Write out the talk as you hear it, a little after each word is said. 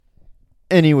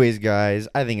Anyways, guys,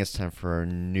 I think it's time for a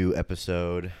new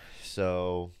episode.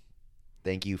 So,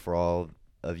 thank you for all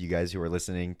of you guys who are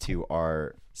listening to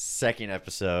our second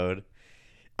episode.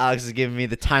 Alex is giving me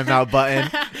the timeout button.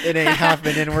 It ain't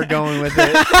happening. We're going with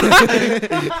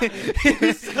it.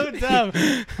 You're so dumb.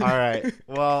 All right.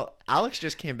 Well, Alex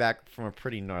just came back from a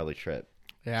pretty gnarly trip.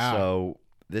 Yeah. So,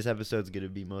 this episode's going to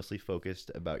be mostly focused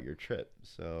about your trip.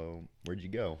 So, where'd you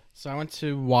go? So I went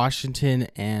to Washington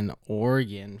and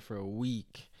Oregon for a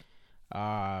week.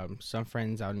 Some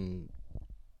friends out in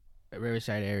the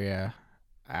Riverside area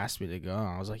asked me to go. And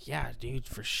I was like, yeah, dude,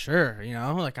 for sure. You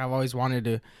know, like I've always wanted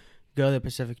to go to the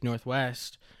Pacific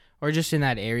Northwest or just in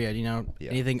that area, you know,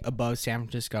 anything above San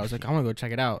Francisco. I was like, I want to go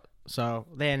check it out. So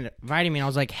they invited me and I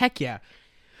was like, heck yeah.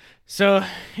 So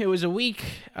it was a week,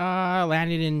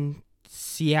 landed in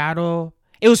Seattle.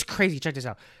 It was crazy. Check this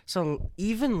out. So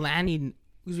even landing,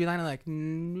 because we landed like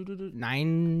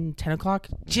 9, 10 o'clock.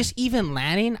 Just even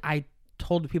landing, I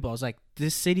told the people, I was like,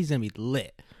 this city's going to be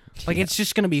lit. Like, it's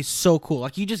just going to be so cool.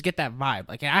 Like, you just get that vibe.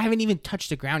 Like, I haven't even touched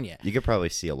the ground yet. You could probably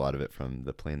see a lot of it from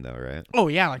the plane, though, right? Oh,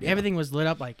 yeah. Like, everything was lit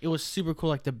up. Like, it was super cool.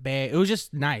 Like, the bay. It was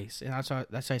just nice. And that's why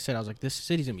I said, I was like, this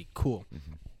city's going to be cool.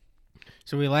 Mm-hmm.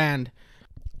 So we land.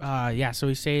 So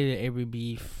we stayed at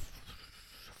Airbnb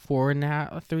 4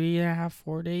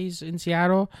 days in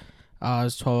Seattle. It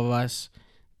was 12 of us.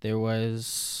 There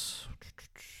was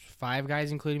 5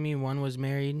 guys, including me. 1 was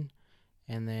married.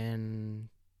 And then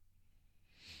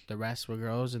the rest were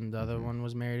girls, and the other one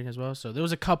was married as well. So there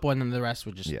was a couple, and then the rest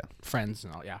were just friends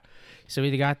and all. Yeah. So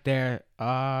we got there.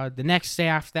 The next day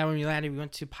after that, when we landed, we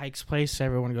went to Pike's Place.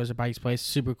 Everyone goes to Pike's Place.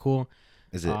 Super cool.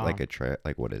 Is it like a trip?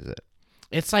 Like, what is it?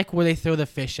 It's like where they throw the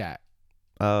fish at.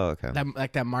 Oh, okay.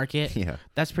 That market. Yeah.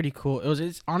 That's pretty cool.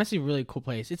 It's honestly a really cool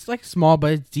place. It's like small,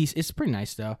 but it's decent. It's pretty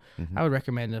nice though. Mm-hmm. I would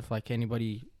recommend if like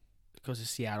anybody goes to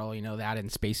Seattle, you know, that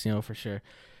and Space Needle for sure.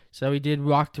 So we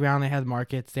walked around. They had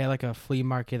markets. They had like a flea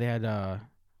market. They had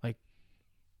like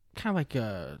kind of like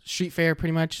a street fair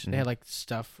pretty much. Mm-hmm. They had like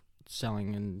stuff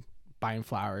selling and buying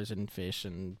flowers and fish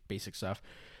and basic stuff.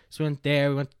 So we went there.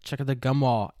 We went to check out the gum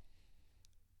wall.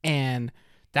 And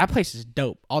that place is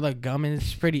dope. All the gum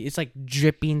is pretty. It's like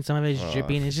dripping. Some of it is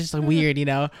dripping. It's just like weird, you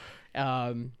know.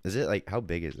 Is it like, how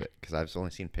big is it? Because I've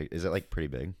only seen pictures. Is it like pretty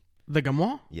big? The gum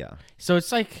wall? Yeah. So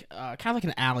it's like kind of like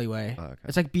an alleyway. Oh, okay.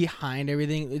 It's like behind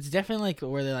everything. It's definitely like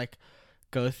where they like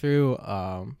go through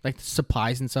like the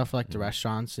supplies and stuff for like the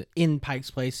restaurants in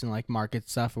Pike's Place and like market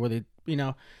stuff where they, you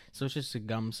know. So it's just the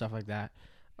gum stuff like that.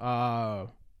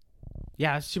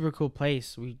 Yeah, it's a super cool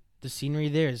place. The scenery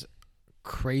there is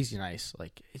crazy nice.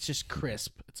 Like it's just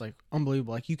crisp. It's like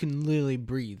unbelievable. Like you can literally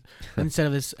breathe instead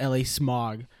of this LA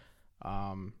smog.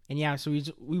 And yeah, so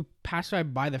we passed right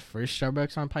by the first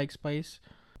Starbucks on Pike's Place,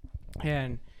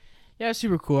 and yeah, it's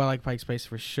super cool. I like Pike's Place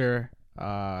for sure.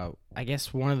 I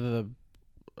guess one of the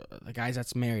guys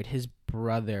that's married, his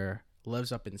brother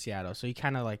lives up in Seattle, so he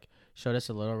kind of like showed us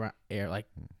a little like.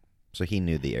 So he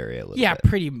knew the area a little bit. Yeah,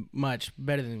 pretty much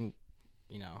better than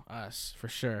us for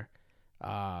sure.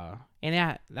 And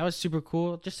yeah, that was super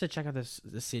cool just to check out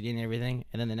the city and everything.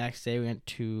 And then the next day we went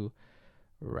to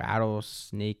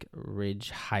Rattlesnake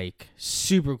Ridge hike.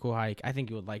 Super cool hike. I think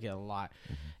you would like it a lot.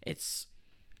 Mm-hmm. It's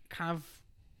kind of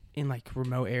in like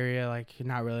remote area, like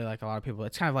not really like a lot of people.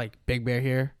 It's kind of like Big Bear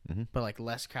here, but like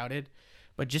less crowded.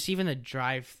 But just even the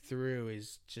drive through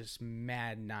is just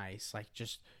mad nice. Like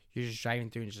you're just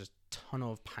driving through and just a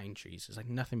tunnel of pine trees. It's like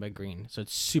nothing but green. So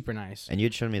it's super nice. And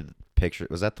you'd shown me the picture.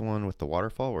 Was that the one with the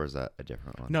waterfall, or is that a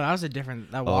different one? No, that was a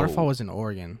different. That waterfall was in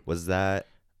Oregon. Was that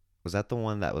the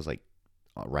one that was like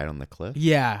right on the cliff?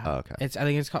 Yeah. Oh, okay. I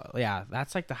think it's called. Yeah,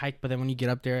 that's like the hike. But then when you get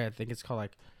up there, I think it's called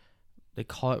like they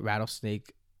call it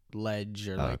Rattlesnake Ledge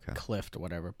or like cliff or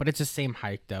whatever. But it's the same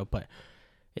hike though. But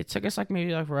it took us like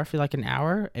maybe like roughly like an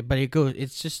hour. But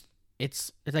it's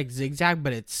like zigzag,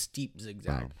 but it's steep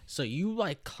zigzag. Wow. So you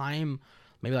like climb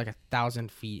maybe like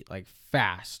 1,000 feet like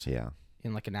fast. Yeah.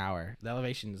 In like an hour. The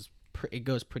elevation it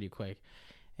goes pretty quick.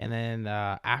 And then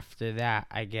after that,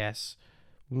 I guess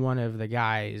one of the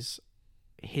guys,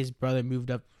 his brother moved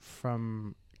up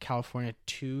from California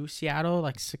to Seattle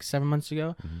like 6-7 months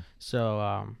ago. Mm-hmm.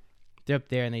 So they're up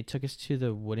there and they took us to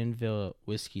the Woodinville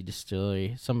Whiskey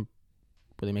Distillery, where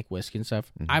they make whiskey and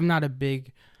stuff. Mm-hmm. I'm not a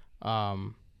big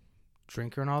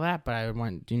drinker and all that, but I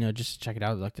went, just to check it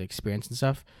out, like the experience and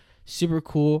stuff. Super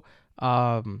cool.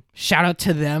 Shout out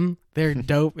to them. They're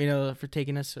dope, for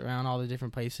taking us around all the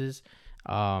different places.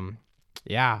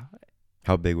 Yeah.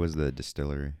 How big was the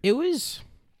distillery? It was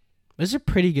a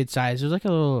pretty good size. It was like a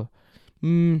little,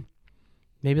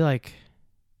 maybe like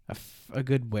a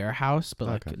good warehouse, but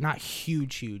like Okay. not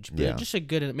huge, but Yeah. just a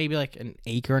good, maybe like an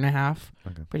acre and a half,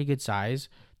 Okay. pretty good size.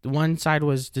 The one side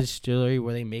was distillery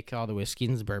where they make all the whiskey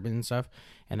and the bourbon and stuff,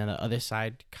 and then the other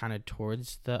side, kind of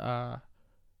towards the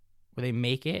where they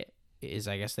make it, is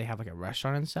I guess they have like a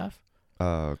restaurant and stuff.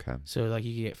 Oh, okay. So like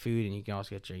you can get food and you can also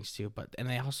get drinks too. But and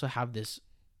they also have this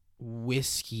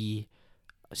whiskey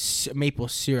maple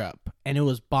syrup, and it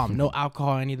was bomb. No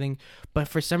alcohol or anything, but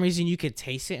for some reason you could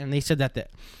taste it, and they said that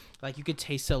like you could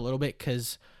taste it a little bit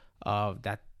because of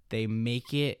that they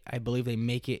make it. I believe they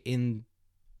make it in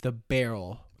the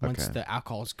barrel once Okay. the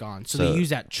alcohol's gone. So So- they use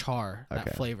that char, that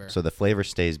Okay. flavor. So the flavor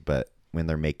stays, but when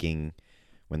they're making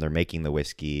the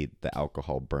whiskey, the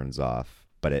alcohol burns off,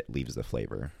 but it leaves the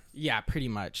flavor. Yeah, pretty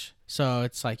much. So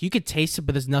it's like you could taste it,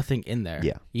 but there's nothing in there.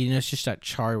 Yeah. You know, it's just that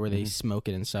char where they Mhm. smoke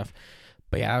it and stuff.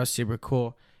 But yeah, that was super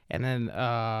cool. And then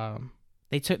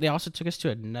they also took us to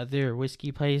another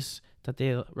whiskey place that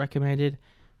they recommended.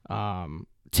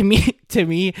 To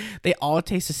me, they all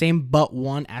taste the same, but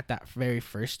one at that very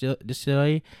first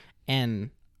distillery,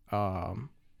 and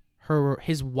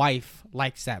his wife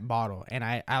likes that bottle, and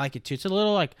I like it too. It's a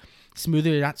little like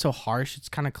smoother, not so harsh. It's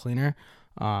kind of cleaner.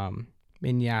 And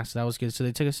yeah, so that was good. So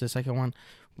they took us to the second one.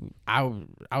 I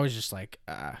was just like,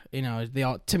 they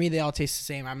all taste the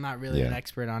same. I'm not really an Yeah.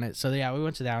 expert on it. So yeah, we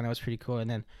went to that one. That was pretty cool. And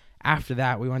then after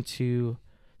that, we went to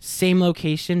same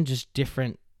location, just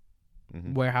different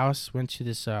Mhm. warehouse. Went to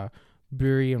this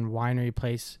brewery and winery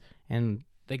place, and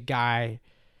the guy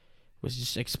was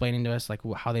just explaining to us like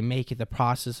how they make it, the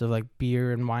process of like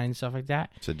beer and wine and stuff like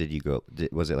that. So did you go?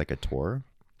 Was it like a tour?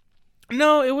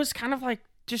 No, it was kind of like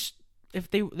just if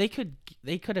they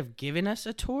could have given us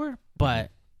a tour,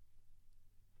 but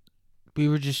we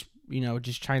were just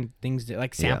just trying things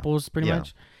like Yeah. samples pretty Yeah.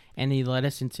 much. And he led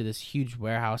us into this huge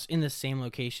warehouse in the same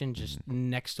location, just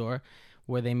next door,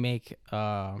 where they make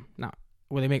not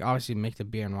where they make obviously make the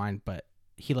beer and wine, but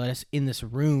he let us in this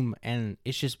room and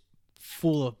it's just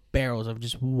full of barrels of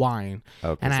just wine.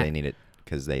 Oh, And because I- they need it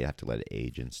because they have to let it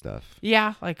age and stuff.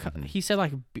 Yeah, like Mhm. he said,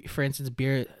 like for instance,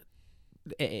 beer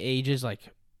ages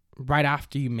like right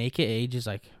after you make it, ages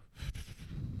like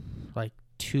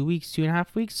 2 weeks,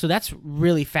 2.5 weeks. So that's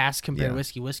really fast compared to Yeah.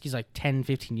 whiskey. Whiskey's like 10,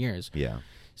 15 years. Yeah.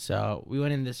 So we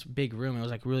went in this big room. It was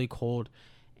like really cold,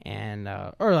 and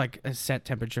or like a set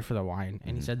temperature for the wine.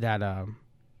 And he Mhm. said that I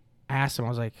asked him, I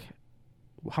was like,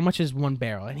 "How much is one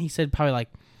barrel?" And he said probably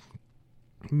like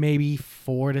maybe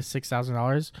 $4,000 to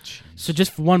 $6,000. So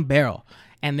just for one barrel,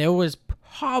 and there was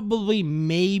probably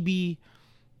maybe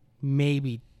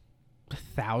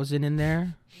 1,000 in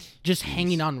there, just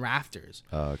hanging on rafters.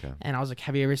 Oh, okay. And I was like,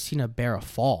 "Have you ever seen a barrel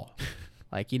fall?"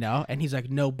 Like, and he's like,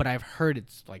 "No, but I've heard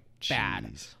it's like bad.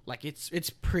 Jeez. Like it's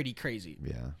pretty crazy.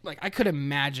 Yeah. Like I could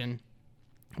imagine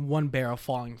one barrel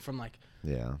falling from like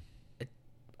Yeah.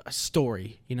 a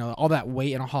story, all that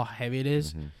weight and how heavy it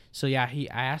is." Mhm. So yeah, I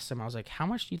asked him, I was like, "How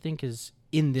much do you think is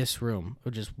in this room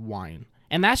of just wine?"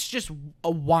 And that's just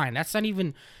a wine. That's not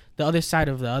even the other side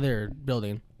of the other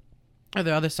building, or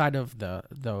the other side of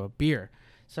the beer.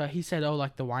 So he said, "Oh,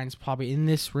 like the wine's probably in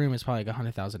this room is probably like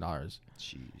 $100,000."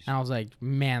 Jeez. And I was like,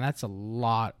 "Man, that's a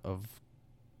lot of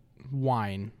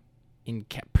wine in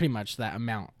pretty much that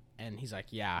amount." And he's like,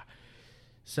 "Yeah."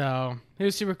 So it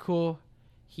was super cool.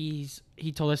 He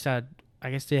told us that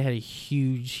I guess they had a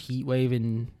huge heat wave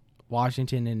in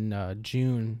Washington in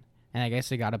June, and I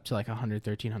guess it got up to like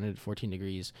 113, 114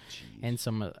 degrees. Jeez.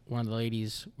 And one of the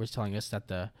ladies was telling us that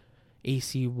the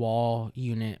AC wall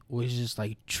unit was just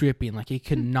like tripping, like it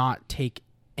could not take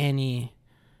any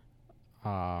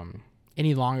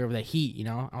longer of the heat.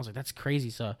 I was like, "That's crazy."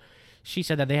 So she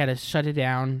said that they had to shut it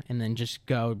down and then just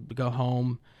go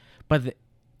home. But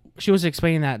she was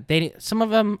explaining that some of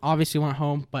them obviously went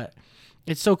home, but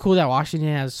it's so cool that Washington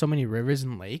has so many rivers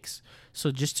and lakes.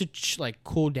 So just to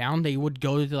cool down, they would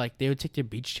go to they would take their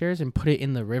beach chairs and put it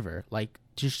in the river, like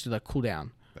just to cool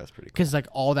down. That's pretty cool. Because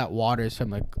all that water is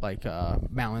from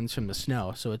mountains from the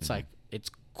snow, so it's it's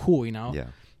cool, Yeah.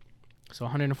 So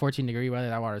 114 degree weather,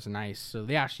 that water is nice. So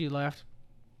yeah, she left,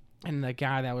 and the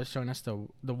guy that was showing us the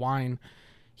wine,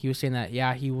 he was saying that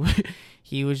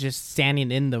he was just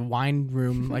standing in the wine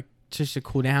room like just to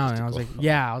cool down, and I was like,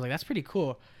 that's pretty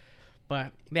cool.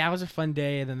 But yeah, it was a fun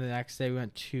day. And then the next day we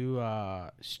went to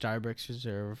Starbucks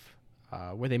Reserve,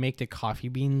 where they make the coffee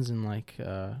beans and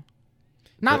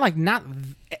not like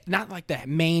the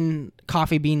main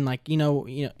coffee bean, like you know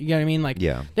what I mean. Like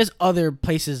Yeah. there's other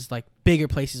places, like bigger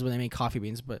places where they make coffee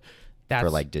beans, but that's For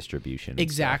like distribution. and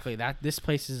exactly that. This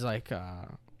place is like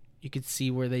you could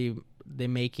see where they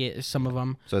make it. Some of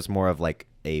them. stuff. So it's more of like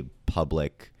a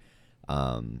public,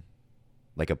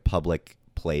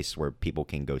 place where people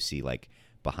can go see like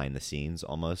behind the scenes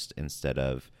almost, instead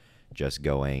of just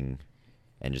going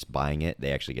and just buying it.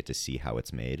 They actually get to see how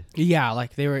it's made. Yeah,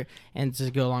 like they were, and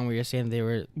to go along with what you're saying,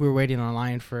 we were waiting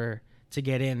online to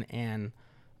get in, and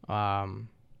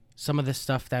some of the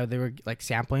stuff that they were like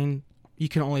sampling, you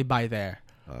can only buy there.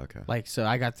 Oh, okay. Like, so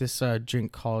I got this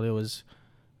drink called, it was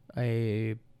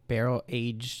a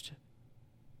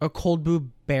cold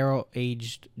brew barrel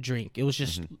aged drink. It was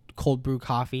just cold brew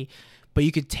coffee, but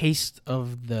you could taste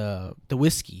of the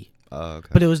whiskey. Oh, okay.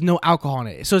 But there was no alcohol in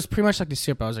it. So it's pretty much like the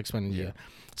syrup I was explaining to you.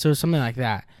 So it was something like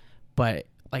that. But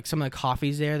like some of the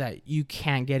coffees there that you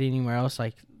can't get anywhere else,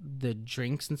 like the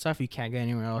drinks and stuff, you can't get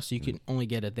anywhere else. So you can only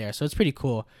get it there. So it's pretty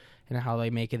cool. And how they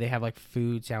make it. They have like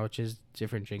food, sandwiches,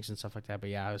 different drinks and stuff like that. But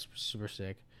yeah, it was super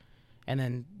sick. And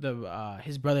then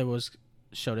his brother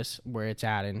showed us where it's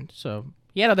at. And so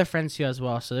he had other friends here as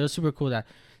well. So it was super cool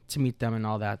to meet them and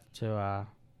all that, because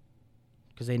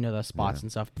they know the spots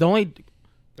and stuff. The only...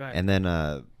 And then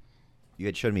you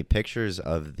had showed me pictures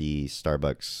of the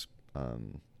Starbucks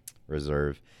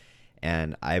Reserve,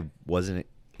 and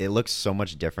it looks so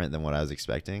much different than what I was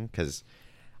expecting, because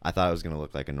I thought it was going to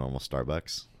look like a normal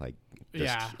Starbucks, like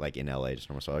just like in LA, just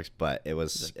normal Starbucks, but it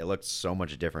looked so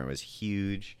much different. It was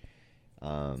huge.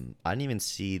 I didn't even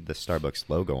see the Starbucks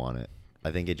logo on it.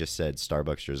 I think it just said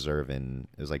Starbucks Reserve, and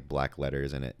it was like black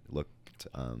letters, and it looked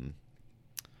kind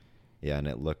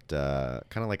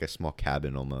of like a small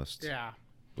cabin almost. Yeah.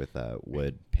 With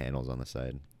wood panels on the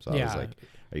side. So I was like,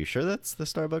 are you sure that's the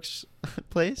Starbucks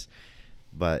place?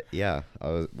 But yeah,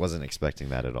 I wasn't expecting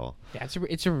that at all. Yeah,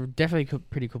 it's a definitely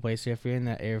pretty cool place. If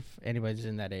anybody's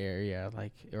in that area,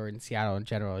 like, or in Seattle in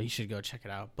general, you should go check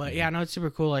it out. But yeah, no, it's super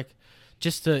cool. Like,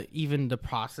 just even the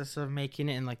process of making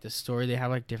it, and like the story, they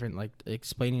have like different, like,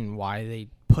 explaining why they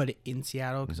put it in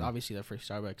Seattle, because obviously they're for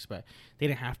Starbucks, but they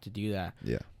didn't have to do that.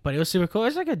 Yeah. But it was super cool. It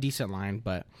was like a decent line,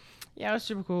 but yeah, it was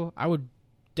super cool. I would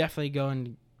definitely go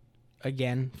in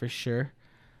again for sure.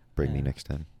 Bring me next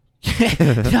time.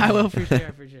 I will for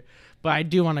sure. But I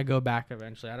do want to go back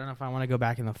eventually. I don't know if I want to go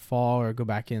back in the fall or go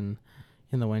back in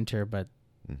the winter, but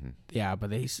yeah,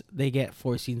 but they get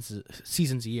 4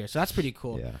 seasons a year, so that's pretty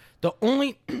cool. Yeah. The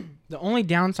only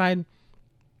downside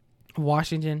of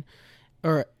Washington,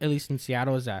 or at least in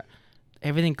Seattle, is that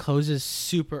everything closes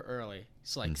super early.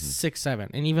 It's like 6,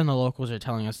 7, and even the locals are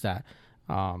telling us that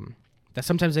that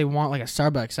sometimes they want like a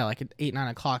Starbucks at like 8, 9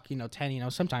 o'clock,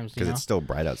 10, sometimes. Because it's still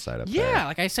bright outside up there. Yeah,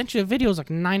 like I sent you a video, it was like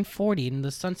 9:40 and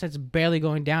the sunset's barely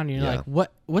going down. And you're like,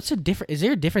 what's a different, is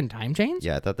there a different time change?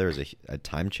 Yeah, I thought there was a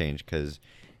time change, because,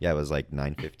 it was like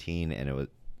 9:15 and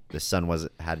the sun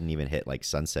hadn't even hit like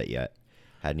sunset yet.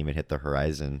 Hadn't even hit the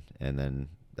horizon. And then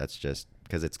that's just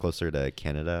because it's closer to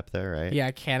Canada up there, right?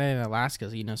 Yeah, Canada and Alaska,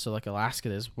 so like Alaska,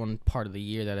 there's one part of the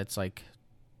year that it's like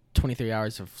 23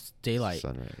 hours of daylight.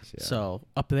 Sunrise, yeah. So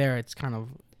up there, it's kind of,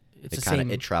 it's the same.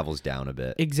 It travels down a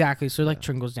bit. Exactly. So it like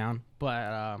trickles down.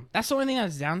 But that's the only thing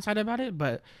that's downside about it.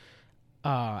 But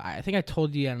I think I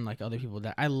told you and like other people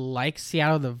that I like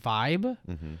Seattle, the vibe.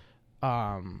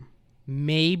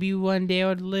 Maybe one day I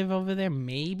would live over there,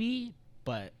 maybe,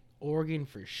 but Oregon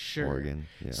for sure. Oregon,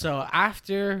 yeah. So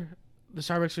after the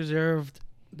Starbucks Reserve,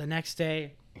 the next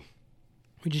day,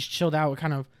 we just chilled out.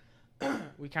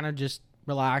 We kind of just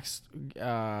relaxed,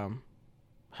 hung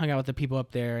out with the people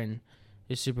up there, and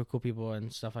just super cool people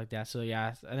and stuff like that. So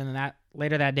yeah, and then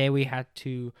later that day we had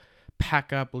to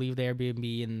pack up, leave the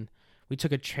Airbnb, and we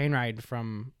took a train ride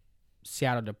from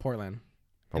Seattle to Portland.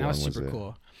 And that was super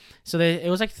cool. So it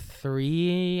was like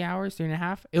 3 hours,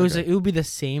 3.5. It would be the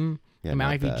same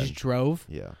amount if you just drove.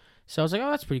 Yeah. So I was like, oh,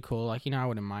 that's pretty cool. Like, I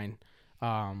wouldn't mind.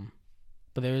 But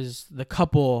the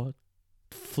couple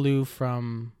flew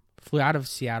out of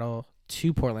Seattle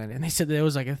to Portland, and they said that it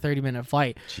was like a 30-minute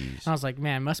flight. Jeez. And I was like,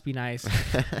 man, it must be nice.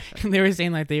 And they were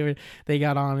saying like they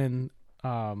got on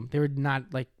and they were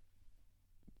not like,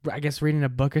 I guess, reading a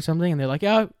book or something, and they're like,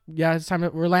 oh yeah, it's time,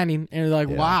 we're landing, and they're like,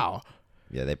 wow.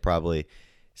 Yeah, they probably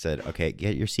said, okay,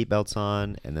 get your seatbelts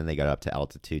on, and then they got up to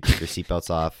altitude, took their seatbelts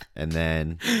off, and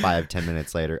then 5-10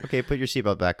 minutes later, okay, put your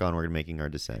seatbelt back on, we're making our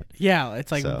descent. Yeah,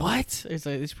 it's like, what?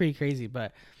 It's pretty crazy,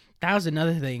 but that was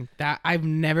another thing that I've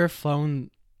never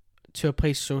flown to a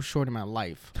place so short in my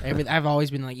life. I've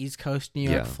always been like East Coast, New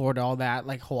York, Florida, all that,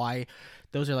 like Hawaii.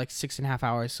 Those are like 6.5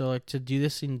 hours. So like to do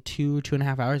this in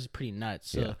 2.5 hours is pretty nuts.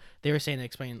 So they were saying,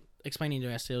 explaining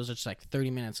to us, it was just like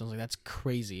 30 minutes. I was like, that's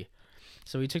crazy.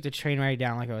 So we took the train ride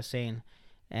down, like I was saying,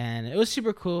 and it was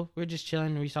super cool. We were just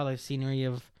chilling. We saw the scenery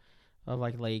of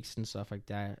like lakes and stuff like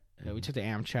that. We took the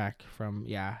Amtrak from,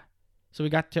 so we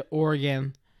got to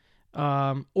Oregon.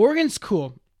 Oregon's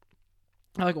cool.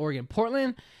 I like Oregon.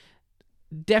 Portland,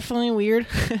 definitely weird.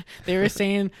 They were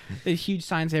saying the huge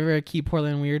signs everywhere keep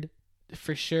Portland weird,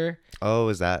 for sure. Oh,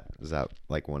 is that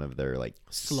like one of their like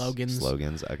Slogans.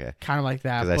 Slogans, okay. Kind of like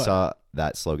that. Because I saw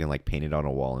that slogan like painted on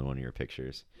a wall in one of your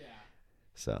pictures. Yeah.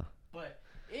 So. But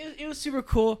it was super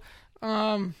cool.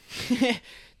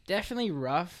 Definitely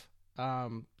rough.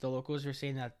 The locals were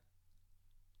saying that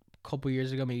a couple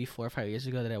years ago, maybe 4 or 5 years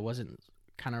ago, that it wasn't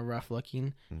kind of rough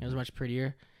looking. It was much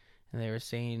prettier. And they were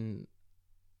saying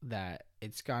that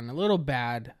it's gotten a little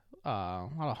bad. A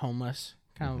lot of homeless.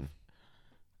 Kind of,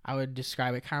 I would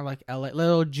describe it kind of like LA,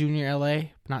 little junior LA.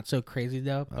 Not so crazy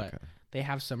though, but they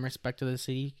have some respect to the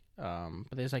city.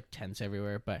 But there's like tents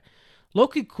everywhere. But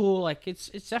locally cool. Like it's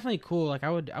definitely cool. Like I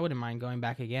wouldn't mind going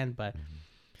back again. But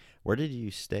where did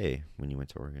you stay when you went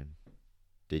to Oregon?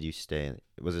 Did you stay?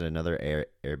 Was it another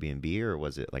Airbnb or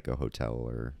was it like a hotel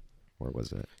or where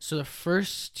was it? So the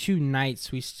first 2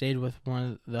 nights we stayed with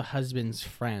one of the husband's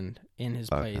friend in his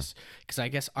place because I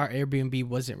guess our Airbnb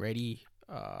wasn't ready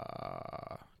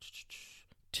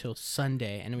till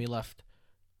Sunday, and we left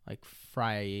like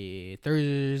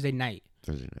Thursday night.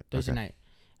 Thursday night.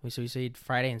 So we stayed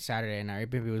Friday and Saturday, and our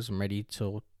Airbnb wasn't ready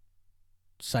till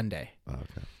Sunday. Oh,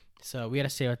 okay. So we had to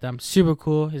stay with them. Super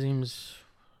cool. His name's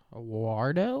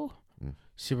Eduardo.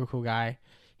 Super cool guy.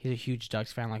 He's a huge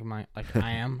Ducks fan like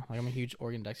I am. Like I'm a huge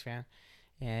Oregon Ducks fan.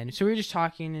 And so we were just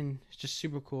talking, and it's just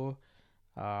super cool.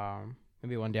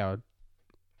 Maybe one day I'll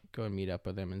go and meet up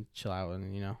with them and chill out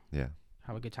and,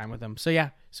 have a good time with them. So yeah,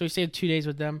 so we stayed 2 days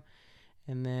with them.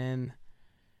 And then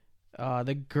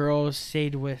the girls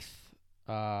stayed with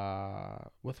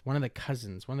one of the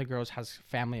cousins. One of the girls has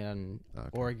family in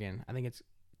Oregon. I think it's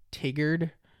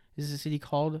Tigard is the city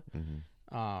called.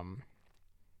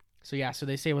 So yeah, so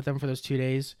they stayed with them for those 2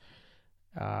 days.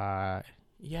 Yeah.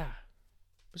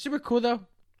 Super cool though.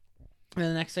 And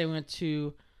the next day we went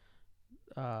to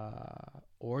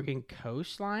Oregon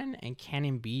coastline and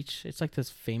Cannon Beach. It's like this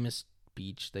famous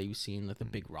beach that you've seen with the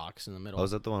big rocks in the middle. Oh,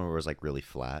 is that the one where it was like really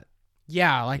flat?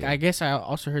 Yeah, I guess I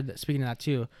also heard that, speaking of that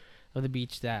too, of the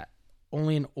beach, that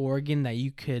only in Oregon that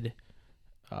you could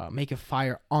make a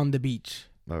fire on the beach.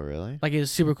 Oh, really? Like, it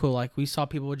was super cool. Like, we saw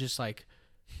people just like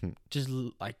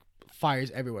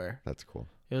fires everywhere. That's cool.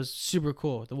 It was super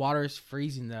cool. The water is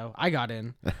freezing though. I got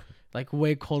in like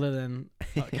way colder than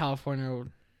California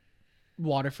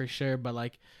water for sure, but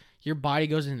like your body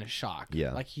goes into shock.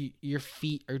 Yeah. Like your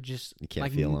feet are just, you can't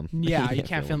like, feel them. Yeah, you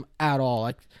can't feel them at all.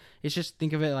 Like, it's just,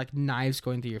 think of it like knives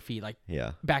going through your feet, like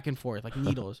back and forth, like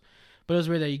needles. But it was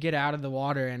weird that you get out of the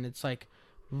water and it's like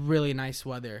really nice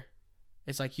weather.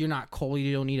 It's like you're not cold.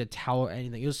 You don't need a towel or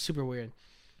anything. It was super weird.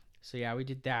 So yeah, we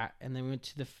did that, and then we went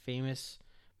to the famous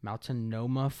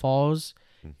Multnomah Falls.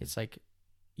 It's like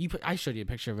I showed you a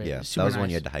picture of it. Yeah, that was nice. the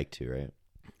one you had to hike to, right?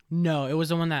 No, it was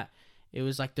the one that it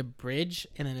was like the bridge,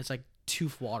 and then it's like 2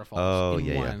 waterfalls. Oh in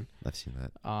yeah, one. I've seen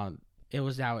that. It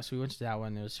was that one. So we went to that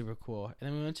one. It was super cool, and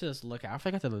then we went to this lookout. I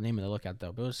forgot the name of the lookout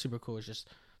though, but it was super cool. It's just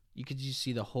you could just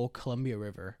see the whole Columbia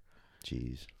River.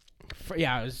 Jeez.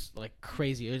 Yeah, it was like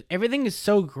crazy. Everything is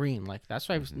so green. Like that's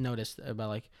what I've noticed about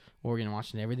like Oregon and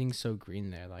Washington. Everything's so green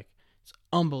there. Like it's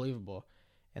unbelievable.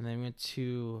 And then we went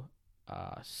to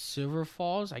Silver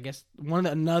Falls. I guess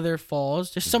another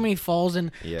falls. There's so many falls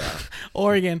in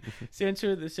Oregon. So we went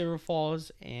to the Silver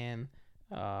Falls, and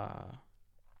I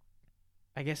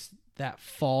guess that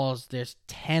falls. There's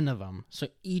 10 of them. So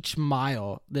each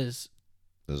mile there's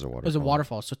a waterfall. There's a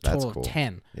waterfall. So total of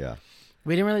 10. Yeah.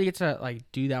 We didn't really get to like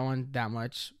do that one that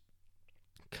much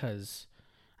because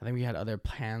I think we had other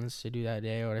plans to do that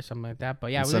day or something like that.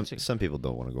 But yeah, some people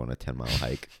don't want to go on a 10-mile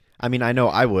hike. I mean, I know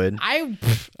I would. I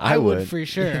would for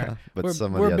sure. Yeah, but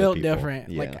we're built people, different.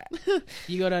 Yeah. Like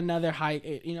you go to another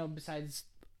hike, besides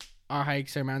our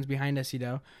hikes or mountains behind us,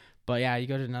 But yeah, you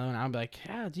go to another one. I'll be like,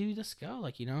 yeah, dude, let's go.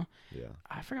 Like, Yeah.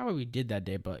 I forgot what we did that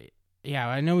day, but yeah,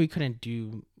 I know we couldn't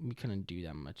do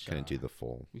that much. Couldn't do the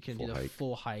full. We couldn't do the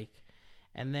full hike.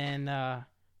 And then I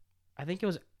think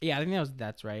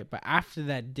that's right. But after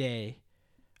that day,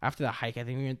 after the hike, I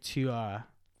think we went to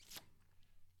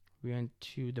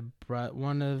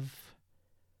one of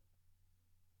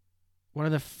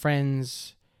the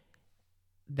friends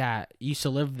that used to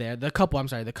live there. The couple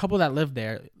that lived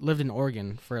there lived in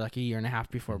Oregon for like a year and a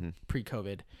half before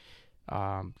pre-COVID.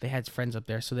 They had friends up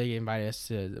there, so they invited us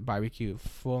to the barbecue,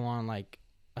 full on like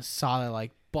a solid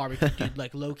like barbecue, dude.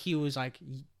 Like low key was like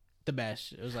the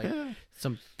best. It was like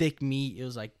some thick meat. It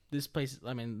was like this place.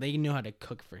 I mean, they knew how to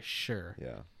cook for sure.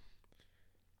 Yeah.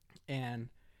 And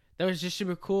that was just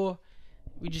super cool.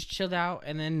 We just chilled out,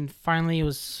 and then finally it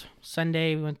was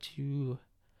Sunday. We went to,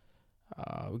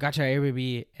 we got to our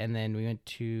Airbnb, and then we went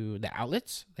to the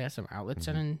outlets. They had some outlets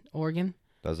in Oregon.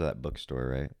 That was at that bookstore,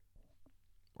 right?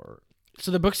 Or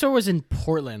So the bookstore was in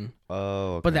Portland,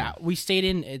 oh, okay. but that we stayed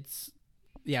in. It's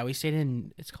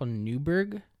called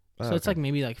Newburgh. Oh, So it's okay. like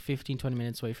maybe like 15, 20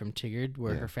 minutes away from Tigard,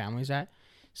 where Yeah. her family's at.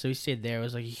 So we stayed there. It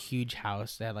was like a huge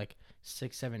house that had like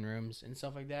 6, 7 rooms and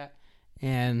stuff like that,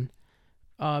 and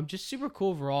just super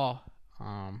cool overall.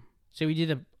 So we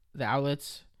did the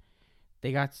outlets.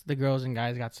 They got the girls and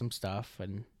guys got some stuff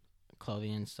and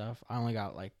clothing and stuff. I only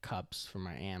got like cups for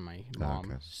my aunt, my mom,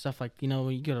 okay. stuff like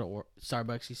when you go to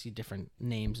Starbucks, you see different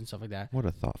names and stuff like that. What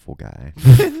a thoughtful guy.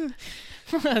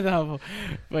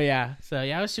 But yeah, so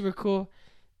yeah, it was super cool.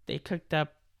 They cooked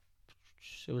up.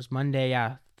 It was Monday,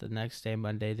 yeah. The next day,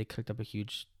 Monday, they cooked up a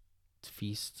huge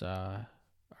feast.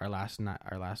 Our last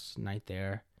night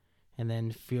there, and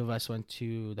then a few of us went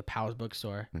to the Powell's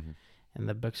bookstore, Mhm. and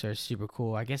the bookstore is super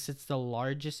cool. I guess it's the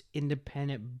largest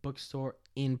independent bookstore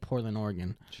in Portland,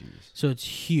 Oregon. Jeez. So it's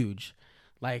huge.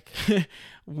 Like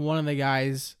one of the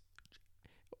guys,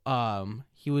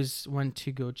 he went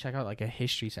to go check out like a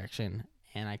history section,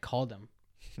 and I called him.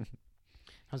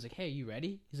 I was like, "Hey, you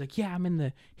ready?" He's like, "Yeah, I'm in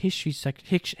the history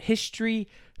history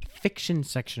fiction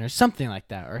section or something like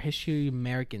that, or history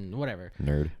American, whatever."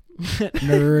 Nerd.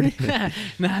 Nerd.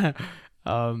 No.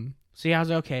 So yeah, I was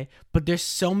like, okay, but there's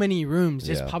so many rooms.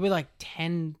 There's Yeah. probably like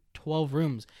 10, 12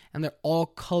 rooms, and they're all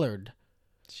colored.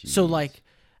 So Jeez. like,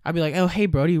 I'd be like, "Oh, hey,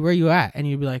 Brody, where you at?" And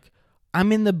you'd be like,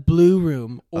 "I'm in the blue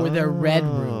room, or the red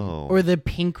room, Oh. or the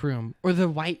pink room, or the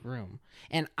white room,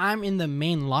 and I'm in the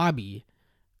main lobby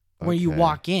when you Okay.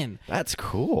 walk in." That's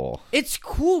cool. It's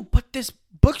cool, but this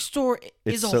bookstore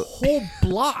is It's a so- whole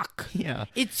block. Yeah.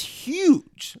 It's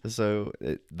huge. So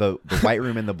the white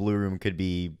room and the blue room could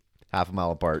be half a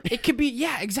mile apart. It could be,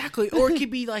 yeah, exactly, or it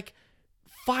could be like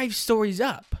 5 stories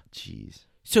up. Jeez.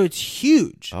 So it's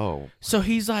huge. Oh. So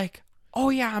he's like, "Oh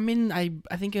yeah, I'm in. I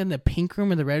think in the pink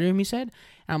room or the red room." He said,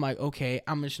 and I'm like, "Okay,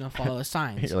 I'm just gonna follow the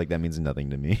signs." You're like, that means nothing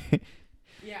to me.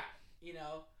 Yeah,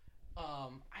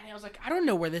 and I was like, I don't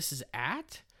know where this is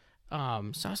at. So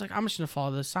I was like, I'm just gonna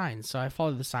follow the signs. So I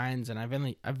followed the signs, and I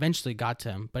eventually got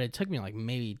to him, but it took me like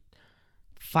maybe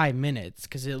 5 minutes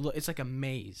because it's like a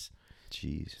maze.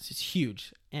 Jeez. It's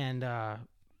huge, and yeah,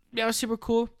 it was super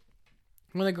cool.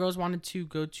 One of the girls wanted to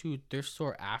go to a thrift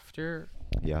store after,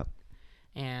 Yeah.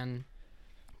 and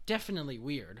definitely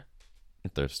weird.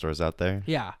 Thrift stores out there.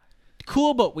 Yeah,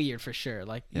 cool but weird for sure.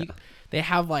 Like Yeah. they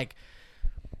have like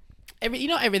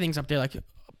everything's up there, like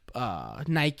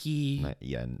Nike.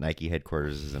 Yeah. Nike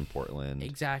headquarters is in Portland.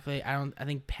 Exactly. I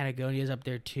think Patagonia's up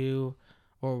there too,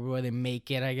 or where they make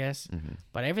it, I guess. Mhm.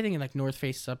 But everything in like North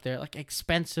Face is up there, like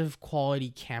expensive quality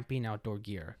camping outdoor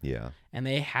gear. Yeah. And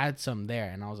they had some there,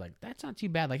 and I was like, that's not too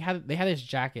bad. Like they had this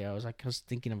jacket. I was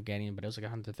thinking of getting it, but it was like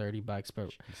 $130.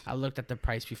 But I looked at the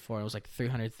price before; it was like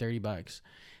 $330.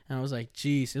 And I was like,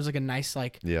 geez, it was like a nice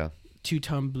like Yeah.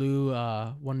 2-tone blue,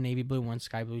 one navy blue, one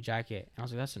sky blue jacket. And I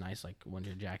was like, that's a nice like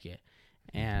winter jacket,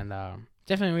 and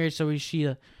definitely weird. So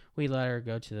we let her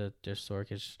go to the store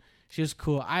because she was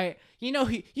cool. You know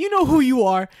who you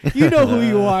are. You know who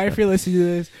you are if you're listening to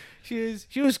this.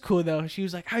 She was cool though. She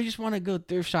was like, I just want to go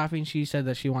thrift shopping. She said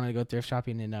that she wanted to go thrift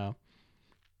shopping in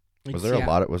Was there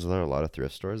a lot of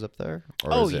thrift stores up there?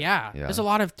 Or Oh is it- yeah. There's a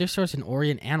lot of thrift stores in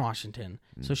Oregon and Washington.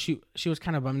 So she was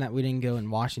kind of bummed that we didn't go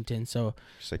in Washington. So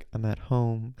She's like, I'm at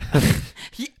home.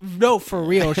 no, for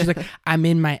real. She's like, I'm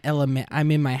in my element.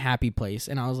 I'm in my happy place.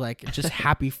 And I was like, just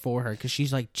happy for her because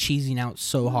she's like cheesing out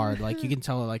so hard. Like you can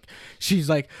tell, like she's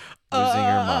like Losing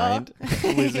her mind.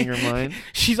 Losing her mind.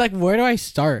 She's like, where do I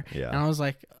start? Yeah. And I was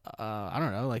like, I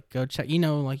don't know. Like go check.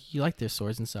 Like you like their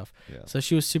stores and stuff. Yeah. So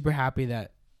she was super happy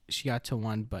that she got to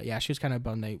one. But yeah, she was kind of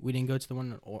bummed that we didn't go to the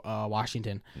one in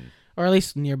Washington, or at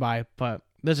least nearby. But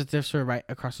there's a thrift store right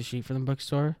across the street from the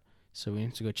bookstore. So we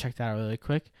need to go check that out really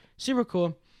quick. Super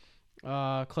cool.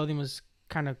 Clothing was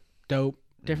kind of dope.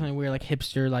 Definitely weird, like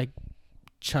hipster, like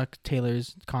Chuck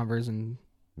Taylor's, Converse, and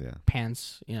Yeah.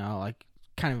 pants. Like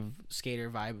kind of skater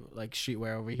vibe, like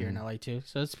streetwear over here in LA too.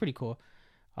 So it's pretty cool.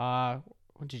 Why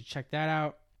don't you check that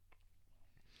out?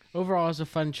 Overall, it was a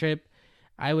fun trip.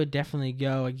 I would definitely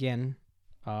go again,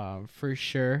 for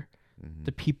sure. Mhm.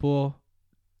 The people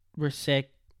were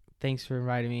sick. Thanks for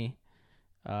inviting me.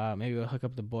 Maybe we'll hook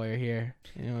up the boy here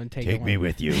and take me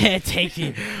with you. Yeah, take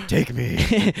me. Take me.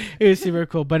 It was super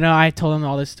cool. But no, I told him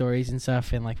all the stories and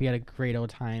stuff, and like we had a great old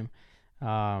time.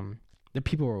 The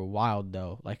people were wild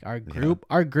though. Like our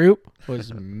group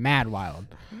was mad wild.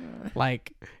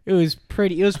 Like it was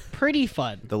pretty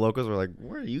fun. The locals were like,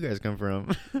 where do you guys come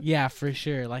from? Yeah, for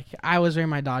sure. Like I was wearing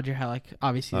my Dodger hat. Like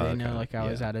obviously Oh, they know okay. like I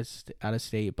was Yeah. out of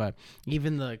state, but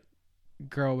even the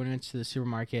girl went into the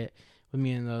supermarket with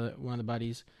me and one of the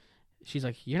buddies. she's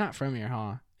like, "You're not from here,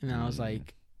 huh?" And then I was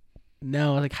like,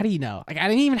 "No." I was like, "How do you know?" Like, I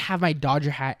didn't even have my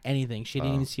Dodger hat, anything. She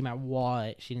didn't even see my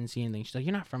wallet. She didn't see anything. She's like,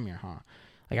 "You're not from here, huh?"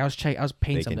 Like, I was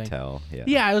paying They something. can tell. Yeah.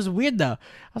 Yeah, it was weird though.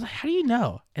 I was like, "How do you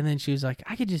know?" And then she was like,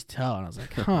 "I could just tell." And I was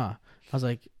like, "Huh?" I was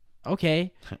like,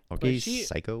 "Okay." Okay, she-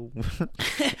 psycho.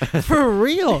 For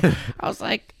real. I was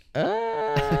like,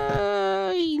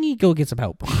 you need to go get some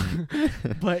help.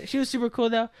 But she was super cool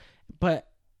though. But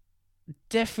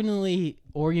definitely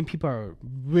Oregon people are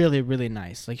really, really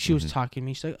nice. Like, she was talking to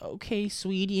me. She's like, "Okay,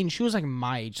 sweetie." And she was like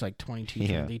my age, like 22,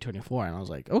 23, 24. And I was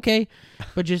like, "Okay."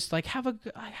 But just like, have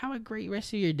a great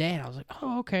rest of your day. And I was like,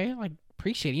 "Oh, okay." Like,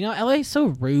 appreciate it. You know, LA is so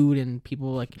rude, and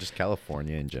people like Just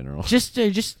California in general.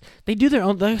 they do their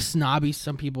own, they're snobby,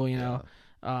 some people, you know.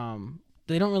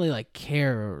 They don't really like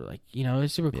care, or like, you know,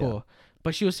 it's super cool.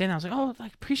 But she was saying that, I was like, "Oh,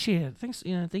 like, appreciate it. Thanks,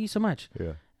 you know, thank you so much."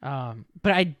 Yeah.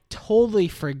 But I totally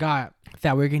forgot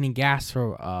that we were getting gas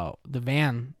for the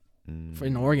van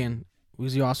in Oregon.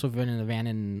 Because you also rented a van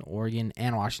in Oregon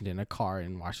and Washington, a car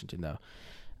in Washington though,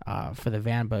 for the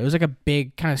van. But it was like a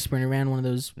big kind of Sprinter van, one of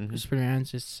those Sprinter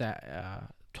vans. It's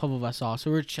 12 of us all,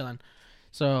 so we were chilling.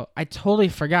 So I totally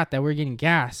forgot that we were getting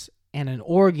gas. And in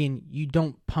Oregon, you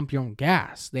don't pump your own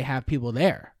gas. They have people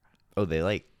there. Oh, they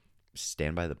like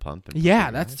stand by the pump. And Yeah,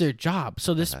 pump that's gas? their job.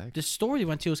 So this heck? store we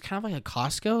went to was kind of like a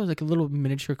Costco. It was like a little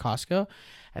miniature Costco.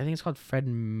 I think it's called Fred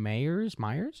Meyers,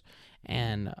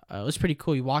 and it was pretty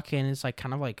cool. You walk in, it's like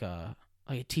kind of like a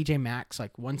TJ Maxx.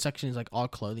 Like, one section is like all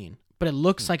clothing, but it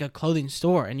looks like a clothing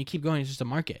store. And you keep going, it's just a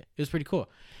market. It was pretty cool.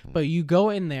 But you go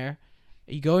in there,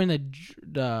 you go in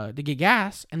to get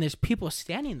gas, and there's people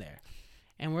standing there,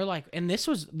 and we're like, and this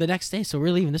was the next day, so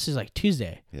we're leaving. This is like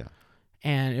Tuesday. Yeah.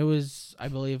 And it was, I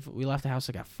believe, we left the house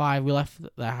like at 5. We left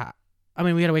we had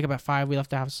to wake up at 5. We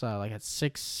left the house like at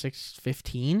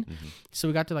 6:15. So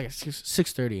we got to like at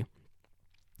 6:30.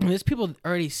 And there's people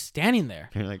already standing there.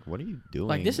 You're like, what are you doing?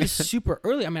 Like, this is super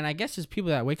early. I mean, I guess it's people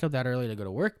that wake up that early to go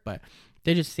to work, but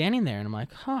they're just standing there. And I'm like,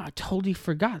 I totally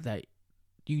forgot that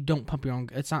you don't pump your own.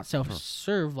 It's not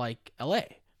self-serve like LA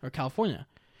or California.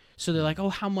 So they're like, "Oh,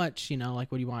 how much? You know,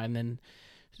 like, what do you want?" And then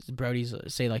Brody's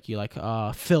say like, you like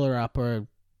fill her up, or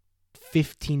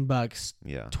 $15,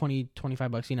 Yeah. 20,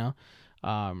 $25, you know.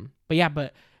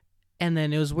 And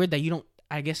then it was weird that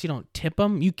I guess you don't tip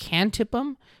them. You can tip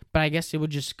them, but I guess it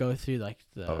would just go through like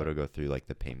it'll go through like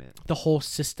the payment. the whole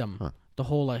system, the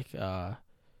whole like the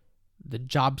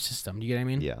job system. Do you get what I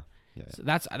mean? Yeah. So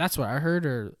that's what I heard,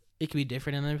 or it could be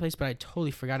different in another place, but I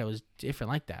totally forgot it was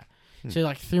different like that. So it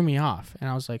like threw me off, and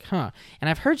I was like, "Huh." And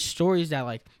I've heard stories that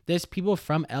like there's people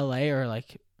from LA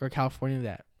or California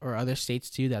that, or other states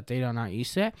too, that they are not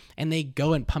used to it, and they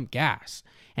go and pump gas,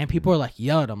 and people are like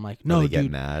yell at them like, "No, they dude,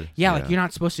 get mad. yeah, like, you're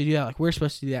not supposed to do that. Like, we're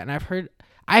supposed to do that." And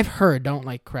I've heard, don't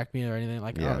like correct me or anything,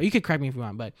 like, Yeah. you could correct me if you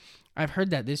want, but I've heard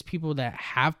that there's people that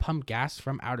have pumped gas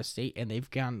from out of state, and they've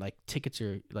gotten like tickets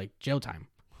or like jail time.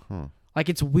 Like,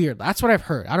 it's weird. That's what I've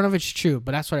heard. I don't know if it's true,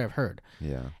 but that's what I've heard.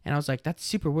 Yeah. And I was like, that's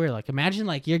super weird. Like, imagine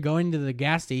like you're going to the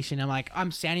gas station, and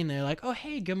I'm standing there like, "Oh,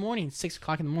 hey, good morning,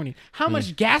 6:00 in the morning. How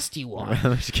much gas do you want?" How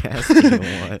much gas do you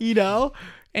want? You know?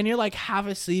 And you're like half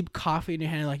asleep, coffee in your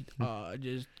hand, like,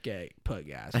 just put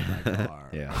gas in my car.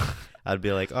 Yeah. I'd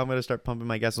be like, "Oh, I'm gonna start pumping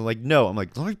my gas." I'm like, "No." I'm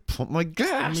like, "Let me pump my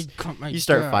gas." Let me pump my You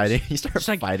start gas. fighting. You start It's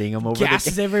like fighting them over gas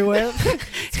the is everywhere.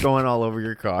 It's going all over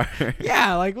your car.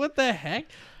 Yeah, like, what the heck?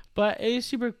 But it was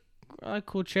super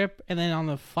cool trip. And then on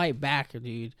the flight back,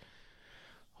 dude,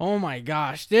 oh my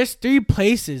gosh, there's 3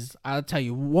 places. I'll tell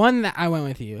you. One that I went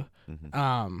with you.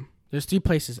 There's 3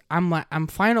 places. I'm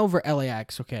flying over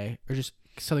LAX, okay, or just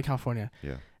Southern California.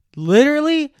 Yeah.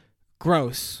 Literally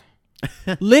gross.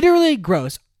 Literally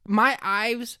gross. My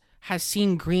eyes has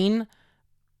seen green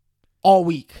all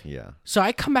week. Yeah. So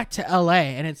I come back to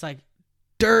LA, and it's like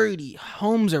dirty.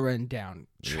 Homes are run down.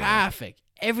 Traffic.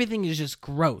 Everything is just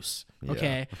gross.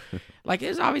 Okay. Like,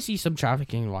 there's obviously some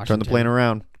traffic in Washington. Turn the plane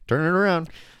around. Turn it around.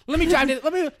 Let me drive it.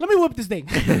 Let me whoop this thing.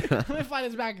 Let me fly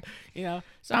this back. You know.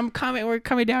 So we're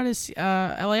coming down to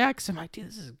LAX. I'm like, dude,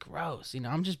 this is gross. You know,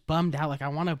 I'm just bummed out. Like, I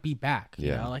want to be back.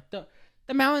 You know, like the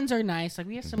mountains are nice. Like,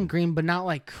 we have some green, but not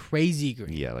like crazy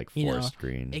green. Yeah, like you forest know?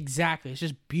 green. Exactly. It's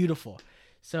just beautiful.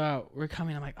 So we're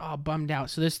coming. I'm like, oh, bummed out.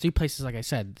 So there's 3 places, like I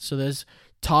said. So there's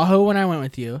Tahoe when I went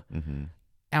with you.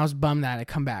 I was bummed that I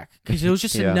come back because it was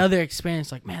just another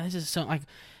experience. Like, man, this is so, like,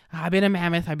 I've been to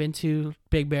Mammoth. I've been to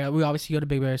Big Bear. We obviously go to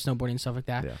Big Bear snowboarding and stuff like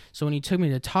that. Yeah. So when you took me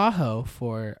to Tahoe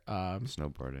for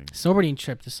snowboarding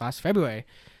trip this last February,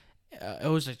 it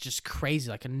was like just crazy,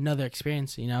 like another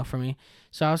experience, you know, for me.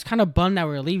 So I was kind of bummed that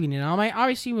we were leaving. You know, I'm like,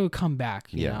 obviously we would come back,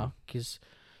 you know, because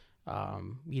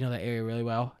you know that area really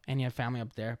well, and you have family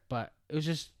up there. But it was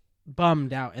just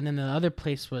bummed out. And then the other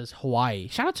place was Hawaii.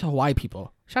 Shout out to Hawaii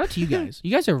people. Shout out to you guys.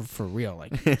 You guys are for real.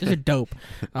 Like, these are dope.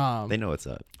 They know what's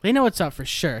up. They know what's up for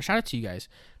sure. Shout out to you guys.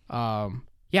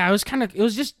 Yeah, it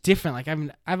was just different. Like,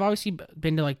 I've obviously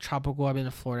been to like tropical. I've been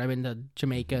to Florida. I've been to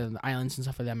Jamaica and the islands and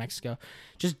stuff like that, Mexico.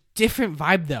 Just different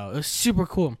vibe though. It was super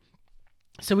cool.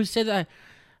 So we stayed that,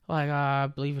 like, I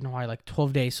believe in Hawaii, like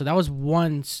 12 days. So that was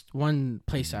one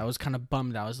place I was kind of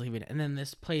bummed I was leaving. And then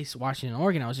this place, Washington,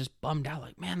 Oregon, I was just bummed out.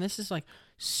 Like, man, this is like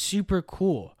super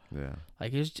cool. Yeah.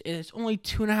 Like, it's only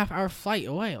 2.5 hour flight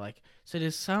away. Like, so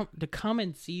to come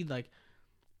and see, like,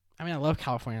 I mean, I love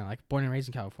California, like born and raised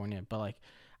in California, but like,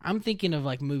 I'm thinking of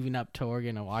like moving up to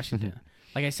Oregon or Washington.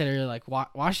 Like I said earlier, like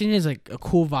Washington is like a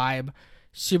cool vibe,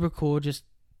 super cool. Just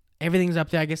everything's up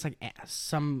there. I guess like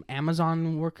some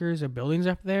Amazon workers or buildings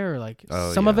up there, or like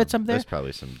some of it's up there. There's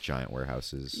probably some giant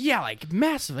warehouses. Yeah, like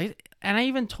massive. And I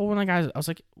even told one of the guys, I was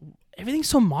like, everything's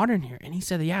so modern here. And he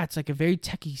said, yeah, it's like a very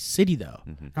techie city though.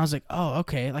 And I was like, oh,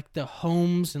 okay. Like the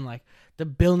homes and like the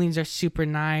buildings are super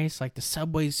nice. Like the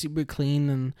subway's super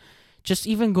clean. And just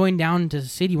even going down to the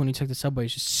city when you took the subway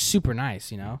is just super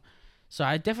nice, you know? So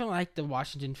I definitely like the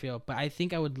Washington feel, but I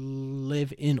think I would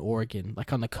live in Oregon,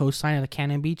 like on the coastline of the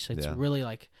Cannon Beach. It's really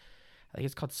like, I think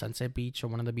it's called Sunset Beach or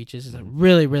one of the beaches. It's like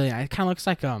really, really nice. It kind of looks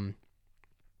like,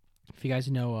 if you guys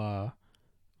know,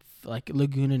 like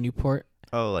Laguna Newport.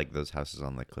 Oh, like those houses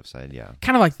on the cliffside, yeah.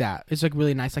 Kind of like that. It's like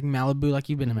really nice, like Malibu, like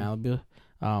you've been to Malibu.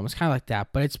 It's kind of like that,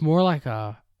 but it's more like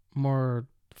a more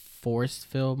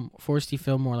foresty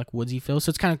feel, more like woodsy feel. So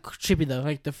it's kind of trippy though.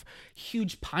 Like the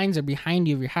huge pines are behind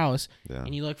you of your house,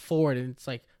 and you look forward, and it's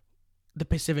like the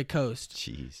Pacific coast.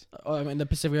 Jeez. I mean, the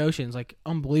Pacific Ocean is like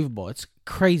unbelievable. It's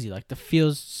crazy. Like the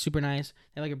feel's super nice.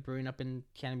 They have like a brewing up in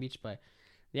Cannon Beach, but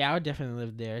yeah, I would definitely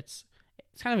live there. It's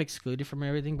kind of excluded from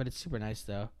everything, but it's super nice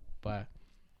though. But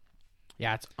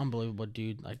yeah, it's unbelievable,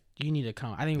 dude. Like, you need to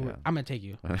come. I think I'm gonna take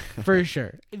you for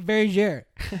sure. Very sure.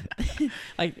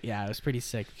 Like, yeah, it was pretty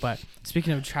sick. But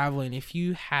speaking of traveling, if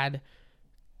you had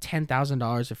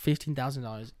 $10,000 or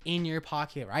 $15,000 in your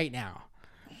pocket right now,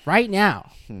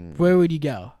 where would you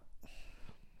go?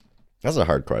 That's a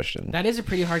hard question. That is a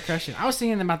pretty hard question. I was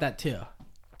thinking about that too.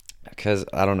 Because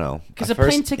I don't know. Because a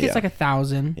plane ticket's like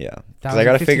 $1,000. Yeah. Because I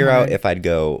got to figure out if I'd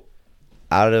go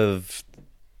out of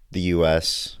the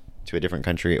U.S. to a different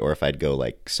country, or if I'd go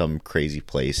like some crazy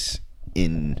place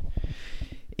in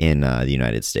the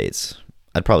United States.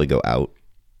 I'd probably go out,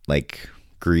 like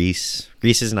Greece.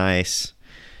 Greece is nice,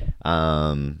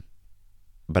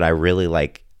 but I really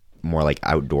like more like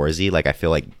outdoorsy. Like I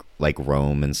feel like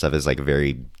Rome and stuff is like a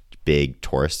very big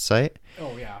tourist site.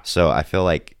 Oh yeah. So I feel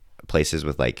like places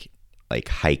with like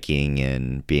hiking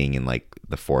and being in like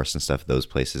the forest and stuff, those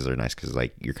places are nice because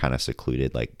like you're kind of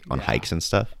secluded like on hikes and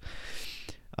stuff.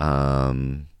 So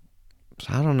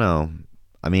I don't know.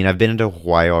 I mean, I've been into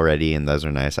Hawaii already, and those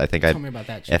are nice. I think Tell me about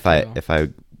that if I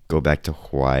go back to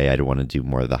Hawaii, I'd want to do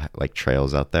more of the like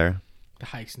trails out there, the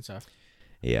hikes and stuff.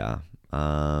 Yeah.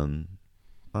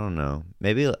 I don't know.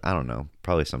 Maybe I don't know.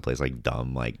 Probably someplace like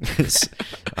dumb, like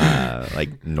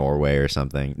like Norway or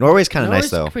something. Norway's kind of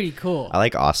nice though. Pretty cool. I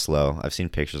like Oslo. I've seen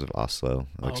pictures of Oslo.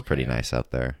 It looks pretty nice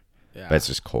out there. Yeah. But it's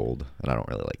just cold, and I don't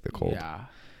really like the cold. Yeah.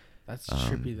 That's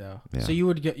trippy though. Yeah. So you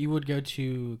would go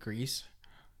to Greece?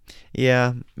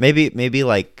 Yeah, maybe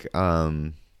like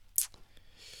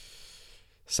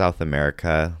South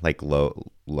America, like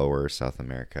lower South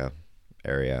America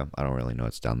area. I don't really know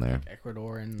what's down there. Like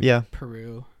Ecuador and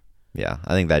Peru. Yeah,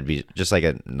 I think that'd be just like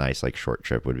a nice like short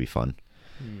trip would be fun.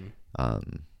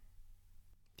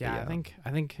 Yeah,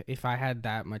 I think if I had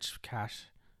that much cash,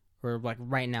 or like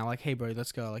right now, like, hey bro,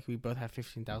 let's go. Like we both have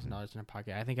 $15,000 in our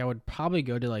pocket. I think I would probably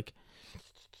go to like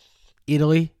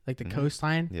Italy, like the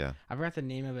coastline. Yeah, I forgot the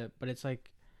name of it, but it's like,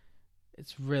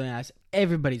 it's really nice.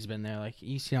 Everybody's been there. Like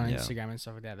you see it on Instagram and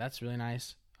stuff like that. That's really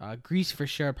nice. Greece for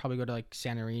sure. I'd probably go to like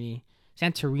Santorini.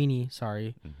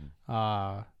 Sorry.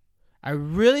 I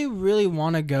really, really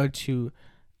want to go to,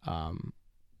 I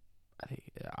think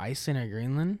Iceland or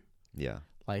Greenland. Yeah.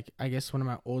 Like I guess one of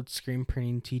my old screen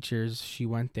printing teachers, she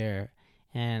went there,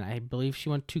 and I believe she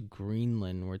went to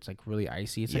Greenland where it's like really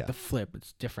icy. It's like the flip.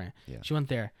 It's different. Yeah. She went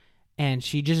there, and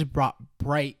she just brought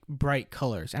bright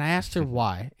colors. And I asked her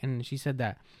why, and she said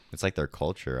that it's like their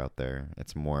culture out there.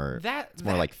 It's more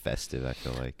more like festive, I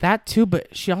feel like. That too,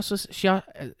 but she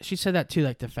said that too,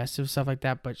 like the festive stuff like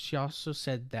that, but she also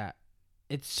said that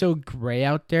it's so gray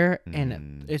out there,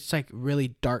 and it's like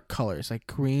really dark colors, like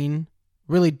green,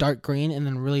 really dark green, and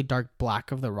then really dark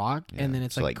black of the rock, and then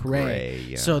it's like gray.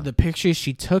 Yeah. So the pictures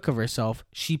she took of herself,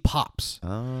 she pops. Oh.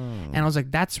 And I was like,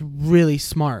 that's really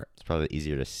smart. It's probably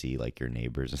easier to see like your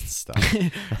neighbors and stuff.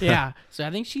 Yeah. So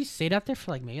I think she stayed out there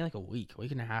for like maybe like a week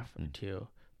and a half or two.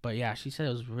 But yeah, she said it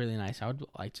was really nice. I would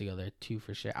like to go there too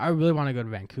for sure. I really want to go to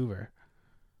Vancouver.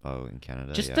 Oh, in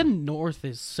Canada. Just yeah. the north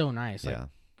is so nice. Like Yeah.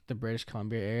 the British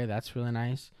Columbia area, that's really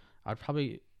nice. I'd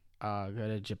probably go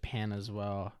to Japan as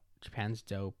well. Japan's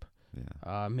dope.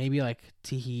 Yeah. Maybe like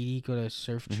Tahiti, go to a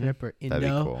surf Mhm. trip or That'd be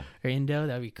cool.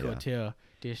 That'd be cool Yeah. too.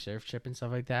 Do a surf trip and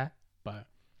stuff like that. But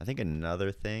I think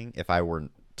another thing, if I were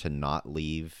to not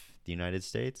leave the United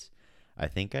States, I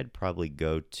think I'd probably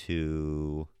go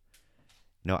to.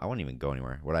 No, I wouldn't even go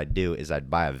anywhere. What I'd do is I'd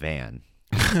buy a van.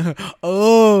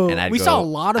 oh, And we saw a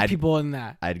lot of people in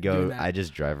that. I'd doing go. that. I'd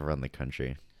just drive around the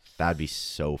country. That'd be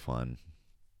so fun.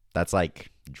 That's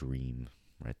like dream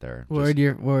right there. Where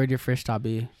would your first stop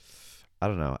be? I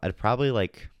don't know. I'd probably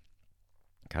like,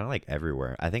 kind of like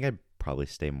everywhere. I think I'd probably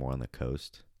stay more on the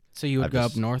coast. So you would I've go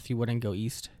just- up north. You wouldn't go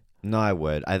east. No, I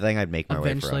would. I think I'd make my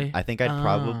Eventually? way. I think I'd Ah.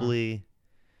 probably.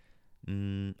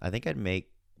 I think I'd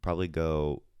probably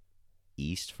go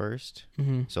east first.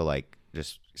 Mm-hmm. So like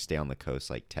just stay on the coast,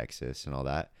 like Texas and all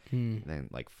that. And then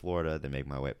like Florida, then make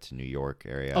my way up to New York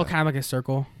area. Oh, kind of like a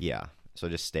circle. Yeah. So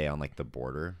just stay on like the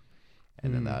border,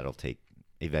 and then that'll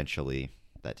eventually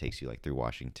that takes you like through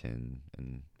Washington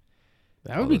and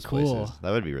That all would be those cool. places.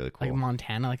 That would be really cool. Like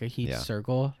Montana, like a huge Yeah.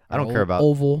 circle. I don't or care about-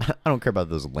 oval. I don't care about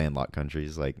those landlocked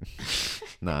countries. Like,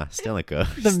 nah, stay on the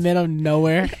coast. The middle of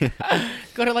nowhere.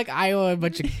 Go to like Iowa, a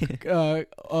bunch of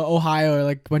Ohio, or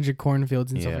like a bunch of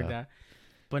cornfields and stuff like Yeah. that.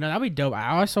 But no, that'd be dope.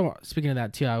 I also, speaking of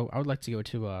that too, I would like to go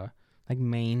to like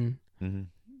Maine, Mhm.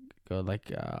 go like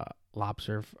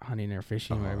lobster hunting or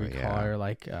fishing, whatever you call yeah. it, or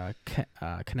like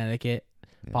Connecticut,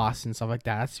 Yeah. Boston, stuff like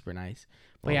that. That's super nice.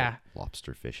 But All yeah,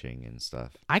 lobster fishing and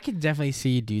stuff. I could definitely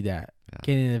see you do that. Yeah.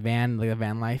 Get in the van, like a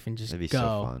van life, and just That'd be go.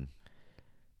 so fun.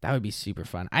 That would be super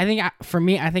fun. I think for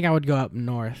me, I think I would go up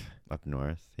north, Up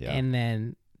north, yeah. and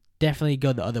then definitely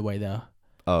go the other way though.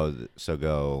 So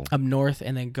go Up north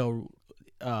and then go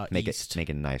make east. make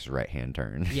a nice right hand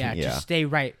turn. Yeah, yeah, just stay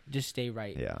right. Just stay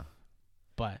right. yeah,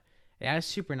 But yeah, it's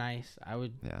super nice. I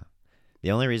would. yeah. The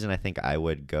only reason I think I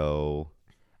would go,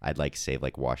 I'd like save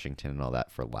like Washington and all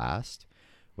that for last,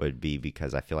 would be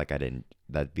because I feel like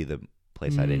that'd be the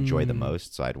place I'd enjoy the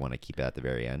most. So I'd want to keep it at the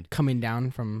very end. Coming down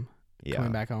from Yeah,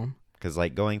 coming back home. because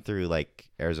like going through like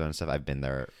Arizona and stuff, I've been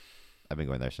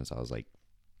going there since I was like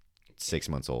 6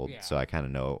 months old, Yeah. so I kind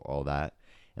of know all that.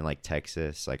 And like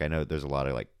Texas, like I know there's a lot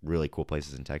of like really cool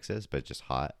places in Texas, but it's just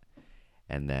hot.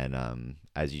 And then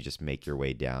as you just make your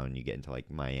way down, you get into like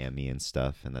Miami and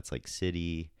stuff, and that's like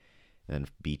city, and then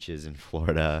beaches in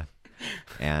Florida,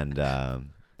 and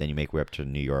then you make your way up to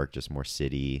New York, just more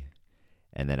city.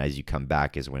 And then as you come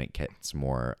back is when it gets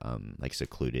more like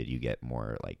secluded. You get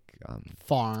more like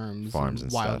Farms and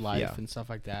stuff, wildlife yeah. and stuff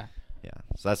like that. yeah.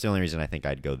 So that's the only reason I think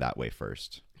I'd go that way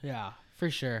first. Yeah, for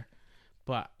sure.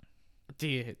 But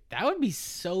dude, that would be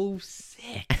so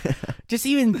sick. Just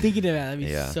even thinking of that, that'd be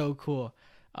Yeah. so cool.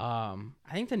 I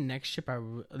think the next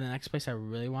place I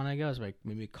really want to go is like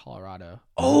maybe Colorado.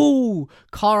 Oh,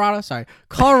 Colorado! Sorry,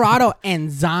 Colorado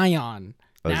and Zion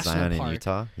Oh, National Zion Park. in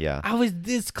Utah? Yeah. I was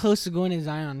this close to going to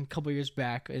Zion a couple years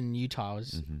back in Utah.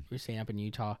 Mm-hmm. We were staying up in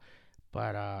Utah,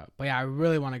 but yeah, I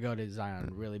really want to go to Zion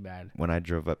really bad. When I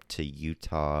drove up to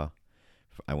Utah,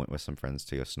 I went with some friends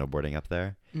to go snowboarding up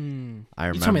there. I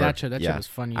remember. You told me that trip. That yeah, trip was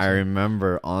fun. I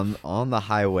remember on the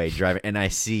highway driving, and I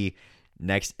see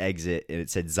next exit, and it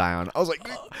said Zion. I was like,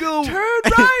 go Turn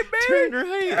right, turn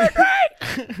baby. right.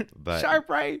 Turn right. But Sharp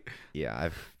right. yeah,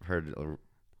 I've heard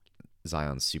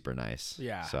Zion's super nice.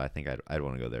 Yeah. So I think I'd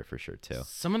want to go there for sure too.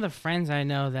 Some of the friends I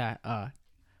know that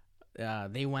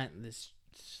they went this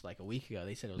like a week ago.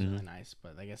 They said it was really nice,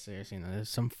 but I guess they're saying there's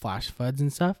some flash floods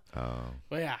and stuff. Oh.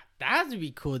 But yeah, that would be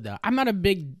cool though. I'm not a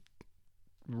big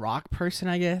rock person,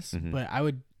 I guess, but I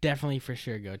would definitely for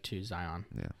sure go to Zion.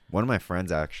 Yeah. One of my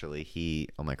friends actually, he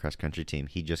on my cross country team,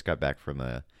 he just got back from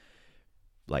a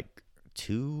like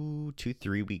 3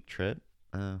 week trip.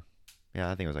 Yeah,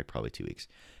 I think it was like probably 2 weeks.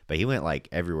 But he went like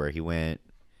everywhere. He went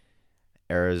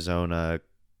Arizona,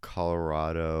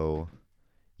 Colorado,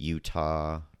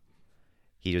 Utah.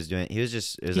 It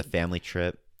was a family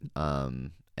trip.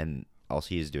 And also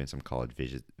he was doing some college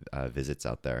visits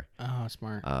out there. Oh,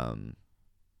 smart.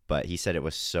 But he said it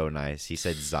was so nice. He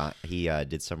said he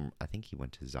did some. I think he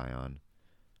went to Zion.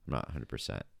 I'm not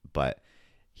 100%, but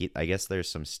I guess there's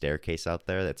some staircase out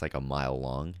there that's like a mile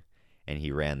long, and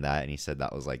he ran that, and he said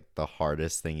that was like the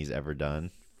hardest thing he's ever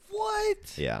done.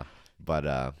 What? Yeah, but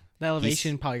The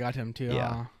elevation probably got to him too.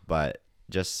 yeah, but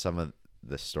just some of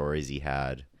the stories he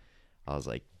had, I was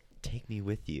like, take me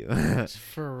with you.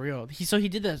 For real. He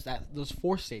did those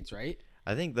 4 states, right?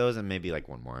 I think those and maybe like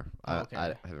one more. Oh, okay.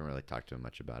 I haven't really talked to him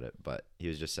much about it, but he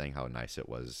was just saying how nice it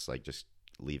was, like just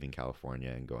leaving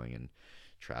California and going and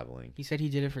traveling. He said he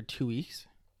did it for 2 weeks.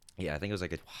 Yeah, I think it was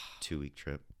like a 2-week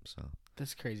trip. So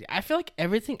That's crazy. I feel like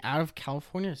everything out of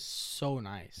California is so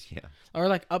nice. yeah, Or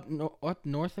like up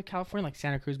north of California, like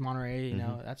Santa Cruz, Monterey. You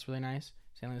know, that's really nice.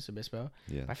 San Luis Obispo.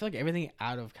 yeah, I feel like everything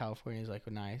out of California is like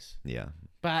nice. yeah.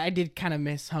 But I did kind of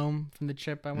miss home from the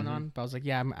trip I went Mhm. on. But I was like,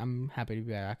 yeah, I'm happy to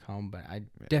be back home. But I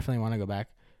definitely want to go back.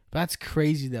 But that's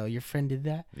crazy though. Your friend did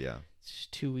that. Yeah, It's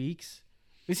just 2 weeks.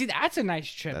 You see, that's a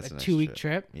nice trip. That's a a nice 2-week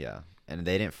trip. yeah. And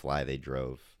they didn't fly; they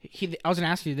drove. I was gonna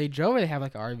ask you, they drove or they have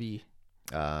like an RV?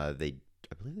 I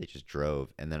believe they just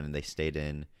drove, and then they stayed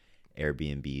in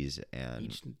Airbnbs and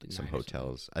Each some night or something.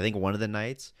 hotels. I think one of the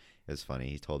nights, it was funny.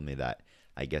 He told me that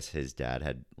I guess his dad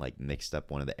had like mixed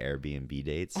up one of the Airbnb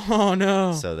dates. Oh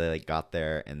no! So they like got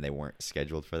there and they weren't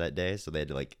scheduled for that day. So they had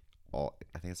to like all.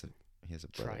 I think he has a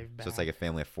brother. Drive So it's back. like a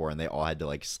family of 4, and they all had to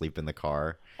like sleep in the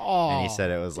car. Oh, And he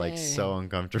said it was like so dang.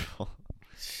 uncomfortable.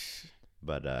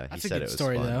 But he That's a said good it was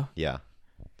story, fun. though. Yeah,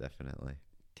 definitely.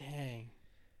 Dang,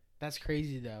 that's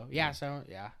crazy though. Yeah. So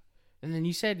yeah, and then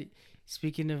you said,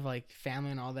 speaking of like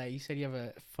family and all that, you said you have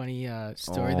a funny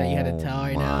story that you had to tell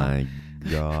right now. Oh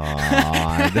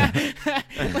my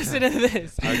god. Listen to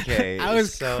this. Okay, I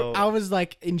was so- I was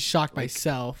like in shock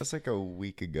myself. That's like a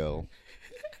week ago.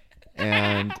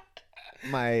 And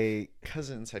my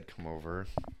cousins had come over,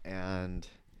 and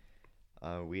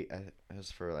it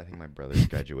was for I think my brother's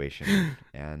graduation,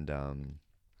 and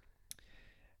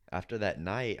after that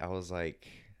night I was like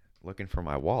looking for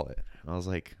my wallet, and I was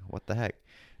like, what the heck?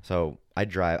 So I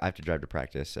have to drive to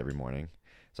practice every morning,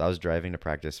 so I was driving to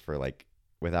practice for like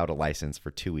without a license for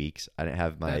 2 weeks. I didn't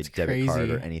have my That's debit card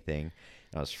or crazy. anything,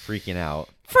 and I was freaking out.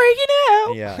 Freaking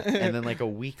out. Yeah, and then like a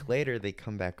week later they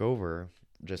come back over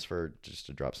just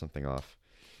to drop something off,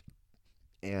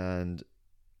 and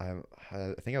I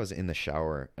think I was in the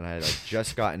shower, and I had like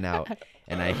just gotten out,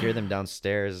 and I hear them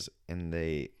downstairs, and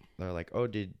they're like, oh,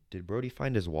 did Brody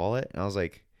find his wallet? And I was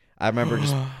like, I remember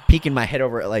just peeking my head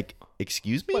over, like,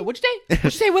 excuse me. Wait, what'd you say? What'd you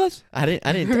say, Willis? I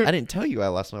didn't tell you I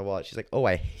lost my wallet. She's like, oh,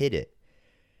 I hid it.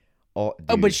 Oh,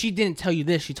 Oh, but dude. she didn't tell you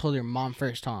this. She told your mom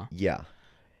first, huh? Yeah.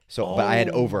 So, but I had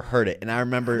overheard it, and I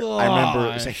remember it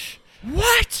was like,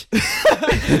 what?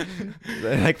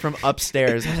 Like from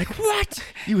upstairs. I was like, what?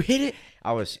 You hit it?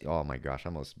 Oh my gosh, I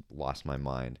almost lost my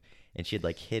mind. And she had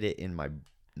like hit it in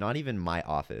not even my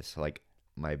office, like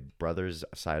my brother's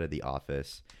side of the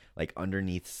office, like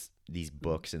underneath these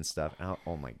books and stuff. And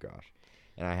oh my gosh.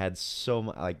 And I had so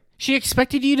much, like, She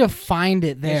expected you to find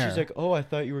it there. she's like, oh, I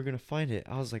thought you were going to find it.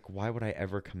 I was like, why would I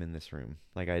ever come in this room?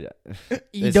 Like, You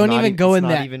it's don't not even go in It's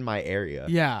that. not even my area.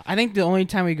 Yeah, I think the only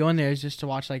time we go in there is just to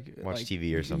watch Watch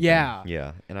TV or something. Yeah.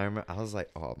 Yeah. And I was like,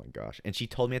 oh my gosh. And she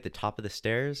told me at the top of the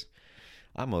stairs.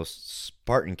 I almost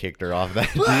Spartan kicked her off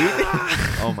that dude.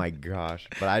 Oh my gosh.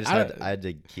 But I had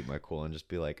to keep my cool and just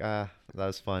be like, that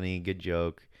was funny. Good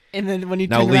joke. And then when you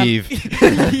Now turn leave.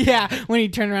 around, yeah, when you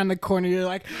turn around the corner, you're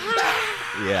like,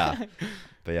 Yeah.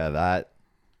 But yeah,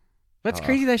 that's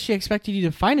crazy that she expected you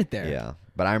to find it there. yeah.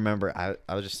 But I remember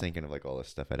I was just thinking of like all the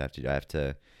stuff I'd have to do. I have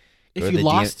to If go to you the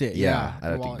lost it, yeah, I'd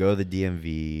have the to wallet. go to the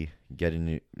DMV, get a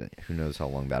new, who knows how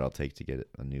long that'll take to get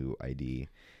a new ID.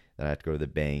 Then I have to go to the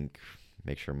bank,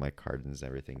 make sure my card and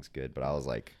everything's good. But I was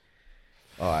like,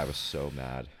 oh, I was so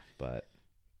mad, but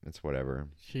it's whatever.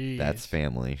 Jeez. That's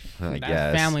family, I That's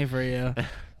guess. family for you.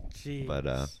 Jeez.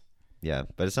 But yeah,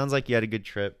 but it sounds like you had a good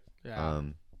trip. yeah.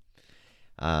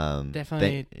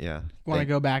 Definitely. Want to Thank-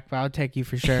 go back, but I'll take you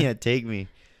for sure. Yeah, take me.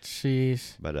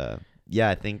 Jeez. But yeah,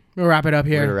 I think We'll wrap it up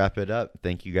we're gonna here. wrap it up.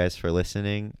 Thank you guys for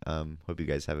listening. Hope you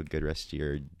guys have a good rest of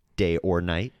your day or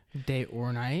night. Day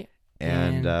or night.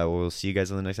 And And- we'll see you guys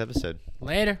on the next episode.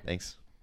 Later. Thanks.